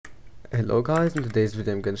Hello guys, in today's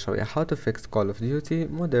video I'm going to show you how to fix Call of Duty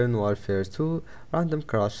Modern Warfare 2 random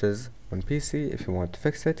crashes on PC. If you want to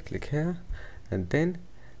fix it, click here and then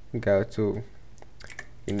go to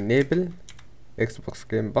Enable Xbox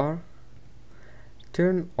Game Bar,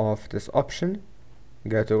 turn off this option,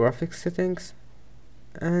 go to Graphics Settings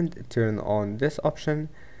and turn on this option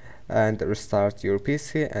and restart your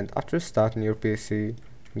PC, and after starting your PC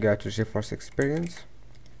go to GeForce Experience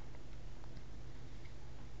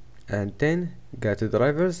and then go to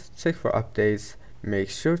drivers, check for updates, make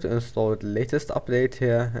sure to install the latest update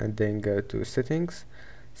here and then go to settings,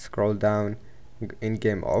 scroll down,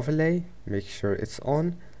 in-game overlay, make sure it's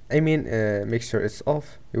on, make sure it's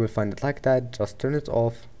off. You will find it like that, just turn it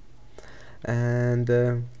off and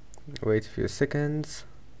wait a few seconds,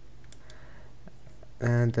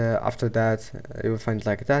 and after that you will find it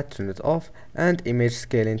like that, turn it off, and image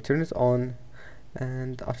scaling, turn it on,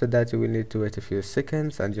 and after that you will need to wait a few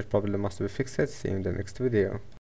seconds and your problem must be fixed. See you in the next video.